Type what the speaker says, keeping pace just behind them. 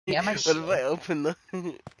Yeah, my What shit. if I open the...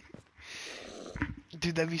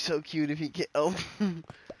 Dude, that'd be so cute if he get... Oh.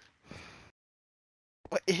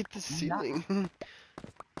 What hit the ceiling?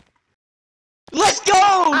 Let's go!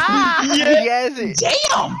 Ah! Yeah. He has it!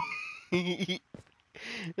 Damn!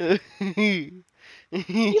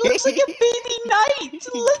 He looks like a baby knight!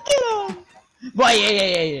 Look at him! Boy,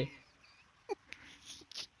 yeah.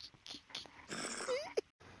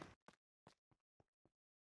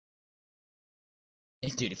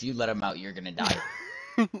 Dude, if you let him out, you're gonna die.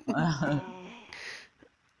 What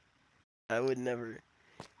I would never.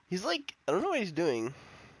 He's like, I don't know what he's doing.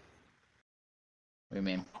 do you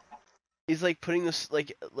mean? He's like putting this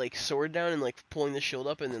like sword down and like pulling the shield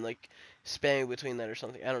up and then like spamming between that or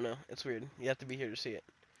something. I don't know. It's weird. You have to be here to see it.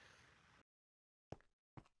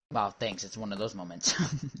 Wow, thanks. It's one of those moments.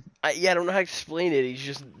 Yeah, I don't know how to explain it. He's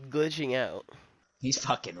just glitching out. He's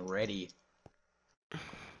fucking ready.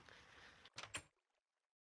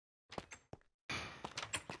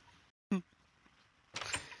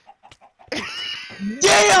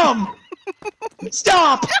 Damn!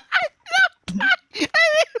 Stop!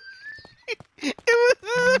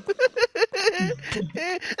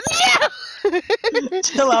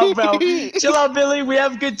 Chill out, bro. Chill out, Billy. We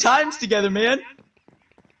have good times together, man.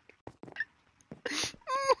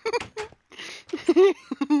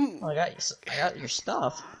 Oh, I got your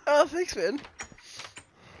stuff. Oh, thanks, man.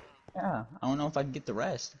 Yeah, I don't know if I can get the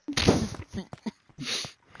rest.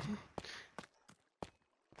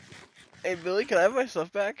 Hey, Billy, can I have my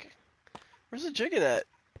stuff back? Where's the chicken at?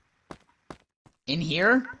 In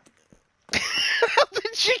here? The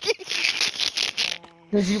chicken!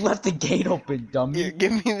 Because you left the gate open, dummy. Here,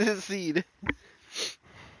 give me the seed.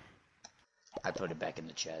 I put it back in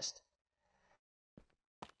the chest.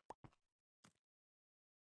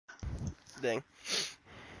 Dang.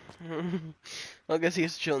 I guess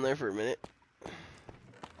he's chilling there for a minute.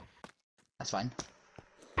 That's fine.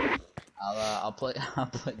 I'll put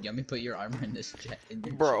Yummy, put your armor in this chest.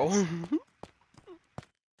 Bro.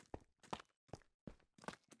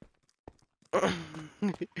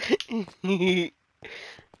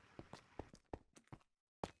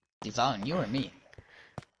 You following you or me?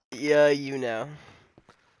 Yeah, you now.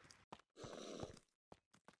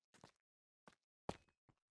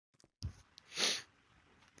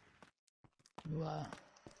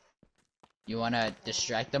 You wanna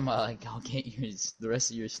distract them while I'll get the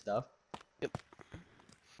rest of your stuff? Yep.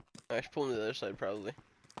 I should pull him to the other side, probably.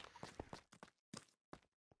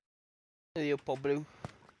 Hey, Pablo.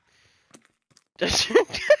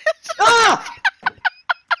 Ah!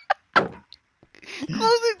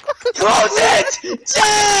 Close it! Close it!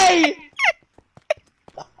 Jay!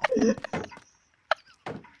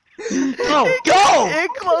 Bro, go! It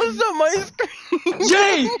closed on my screen!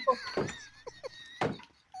 Jay!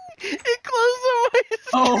 It closed on my screen!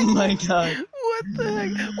 Oh my god. What the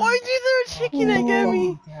heck? Why'd you throw a chicken egg at me?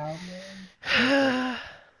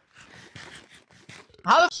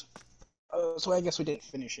 How the So I guess we didn't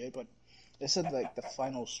finish it, but they said like the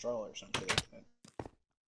final straw or something like that.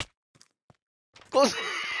 Close.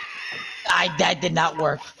 that did not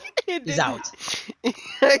work. It He's didn't. out.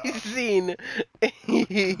 I seen.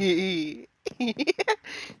 We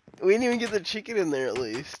didn't even get the chicken in there at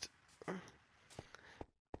least.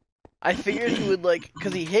 I figured he would like,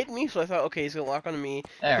 cause he hit me, so I thought, okay, he's gonna lock onto me.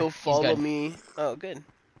 There, He'll he's follow good. me. Oh, good.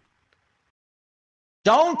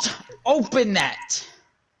 Don't open that!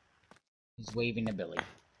 He's waving to Billy.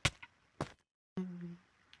 How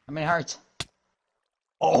many hearts?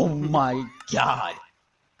 Oh my god.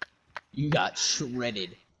 You got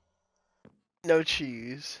shredded. No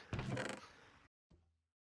cheese.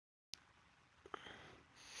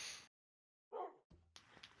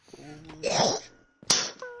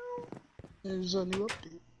 There's a new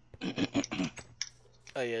update.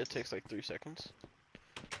 Oh yeah, it takes like 3 seconds.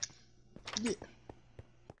 Yeah.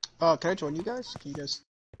 Can I join you guys? Can you guys?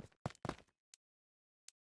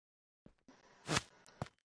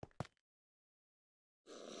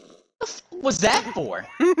 What was that for?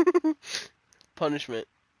 Punishment.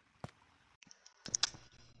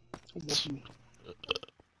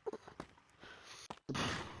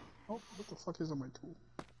 Oh, what the fuck is on my tool?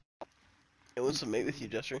 It wants to mate with you,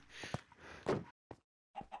 Jester.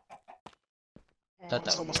 Thought that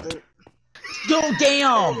It's would almost work. there. Go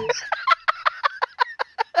damn!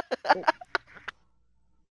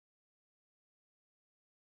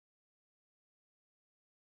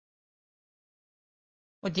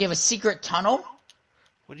 What, do you have a secret tunnel?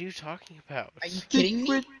 What are you talking about? Are you kidding me?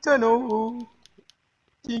 Secret tunnel.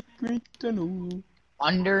 Secret tunnel.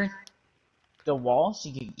 Under the wall so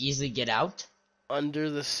you can easily get out?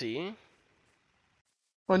 Under the sea?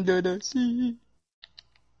 Under the sea.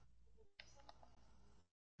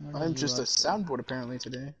 What are I'm you just a up to? soundboard apparently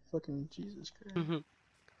today. Fucking Jesus Christ.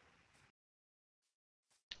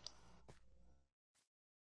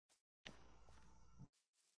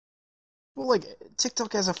 Well, like,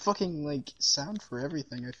 TikTok has a fucking, like, sound for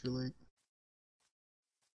everything, I feel like.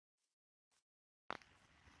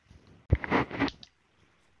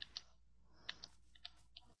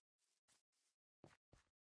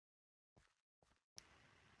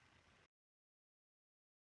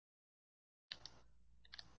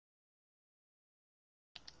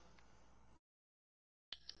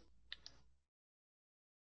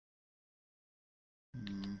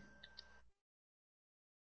 Hmm.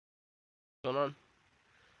 What's going on?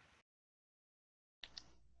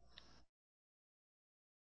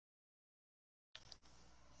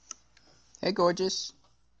 Hey, gorgeous.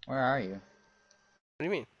 Where are you? What do you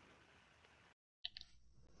mean?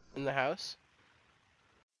 In the house?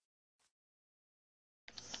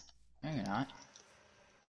 No, you're not.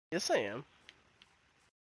 Yes, I am.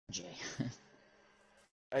 Jay.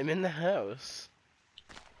 I'm in the house.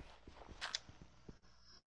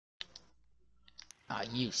 Ah,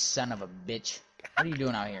 you son of a bitch. What are you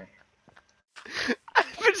doing out here?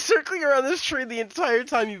 I've been circling around this tree the entire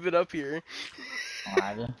time you've been up here. Oh,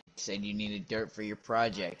 have you? You said you needed dirt for your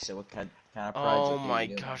project, so what kind of project Oh are my you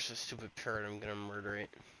doing? gosh, that stupid parrot, I'm gonna murder it.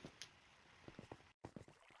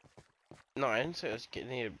 No, I didn't say I was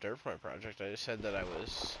getting dirt for my project, I just said that I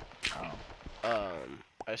was, Oh.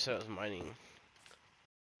 I said I was mining.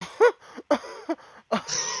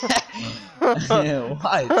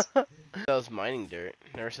 What? I was mining dirt.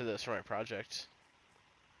 Never said that was for my project.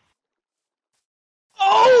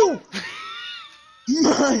 Oh!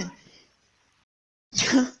 My.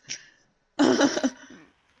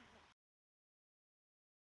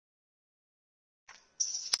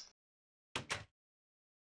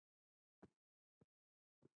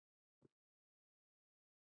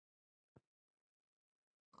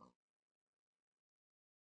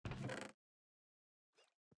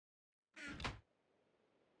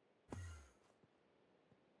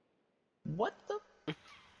 What the?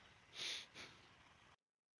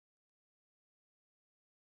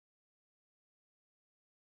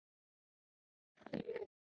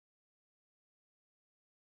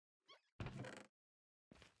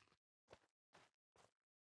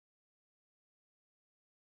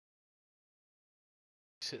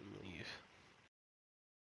 Sit and leave.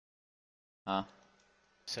 Huh?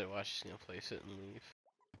 Said watch, she's gonna play sit and leave.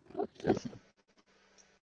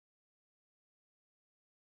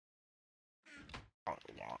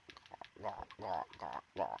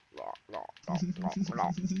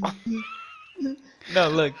 No,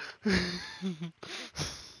 look.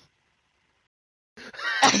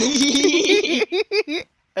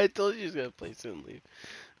 I told you she's gonna play sit and leave.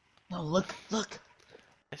 No, look, look.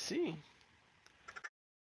 I see.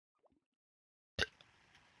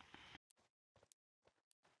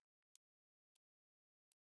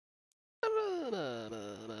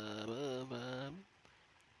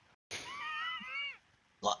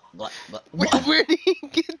 Blah, blah, blah. Where did he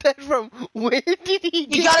get that from? Where did he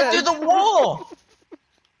get You got it that through the wall!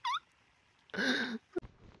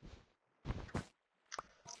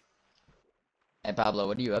 Hey, Pablo,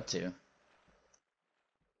 what are you up to? Did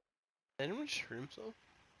anyone just hurt himself?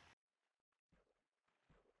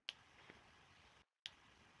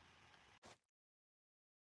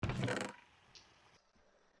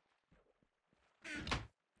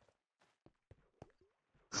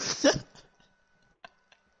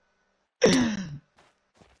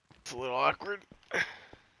 It's a little awkward.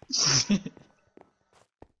 It's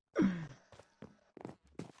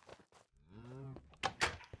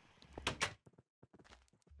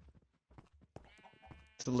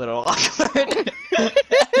a little awkward.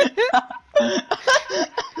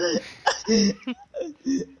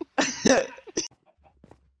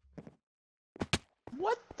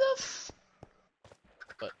 What the f-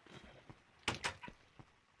 What?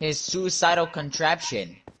 His suicidal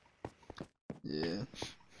contraption. Yeah.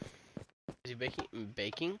 Is he baking?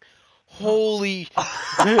 Baking? Holy!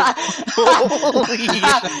 Holy!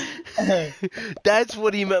 That's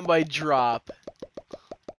what he meant by drop.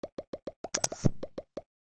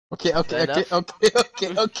 Okay, okay, okay, Enough? okay, okay,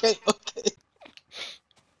 okay, okay.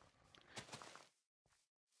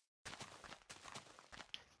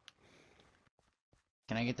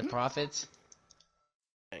 Can I get the profits?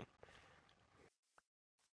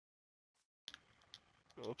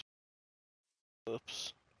 Whoops.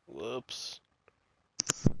 Whoops. Whoops.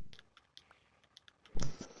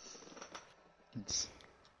 Thanks.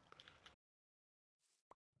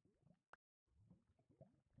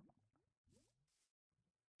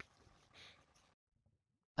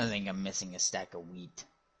 I think I'm missing a stack of wheat.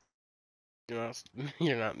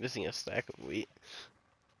 You're not missing a stack of wheat.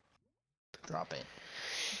 Drop it.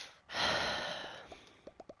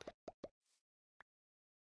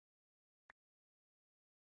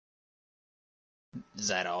 Is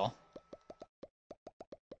that all?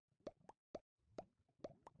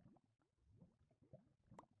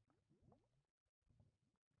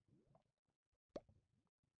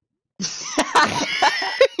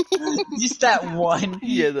 Just that one.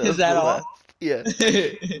 Yeah, Is that the all? last. Yeah.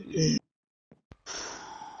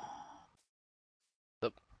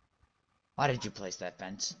 Why did you place that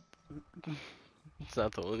fence? It's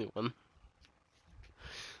not the only one.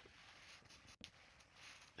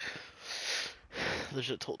 There's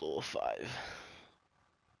a total of 5.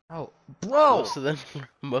 Oh, bro!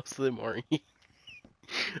 Most of them are.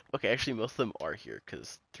 Okay, actually, most of them are here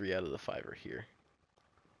because 3 out of the 5 are here.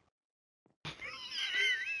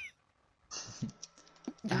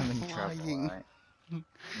 I'm in trouble, Flying. alright?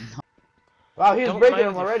 Wow, he's Don't breaking mind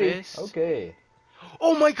them with your already. fist. Okay.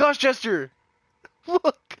 Oh my gosh, Chester!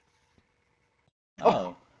 Look!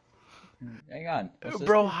 Oh. Hang on. What's this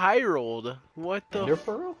Bro, do? high rolled. What the? Ender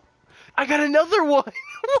pearl? I got another one!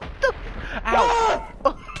 What the? Ow!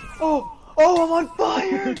 Oh! Oh, I'm on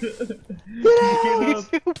fire! Get out!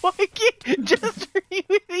 Why can't Chester, you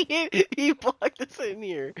idiot! He blocked us in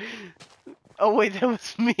here. Oh wait, that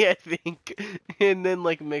was me, I think. And then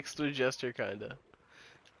like mixed with Jester, kinda.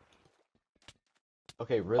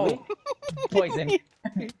 Okay, really? Poison. He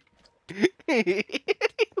went in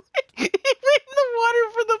the water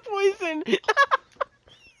for the poison.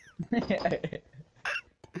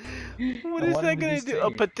 What I is wanted that to gonna be do? A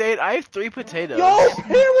safe. potato? I have 3 potatoes. Yo,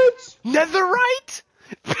 parents! Netherite?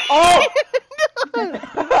 Oh!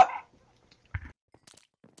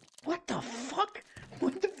 What the fuck?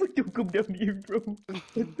 What the fuck? Don't come down here, bro. What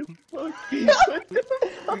the fuck? What the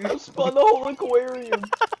fuck? I spun the whole aquarium.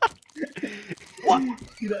 What?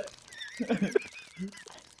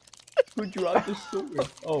 Who dropped the sword?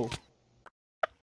 Oh.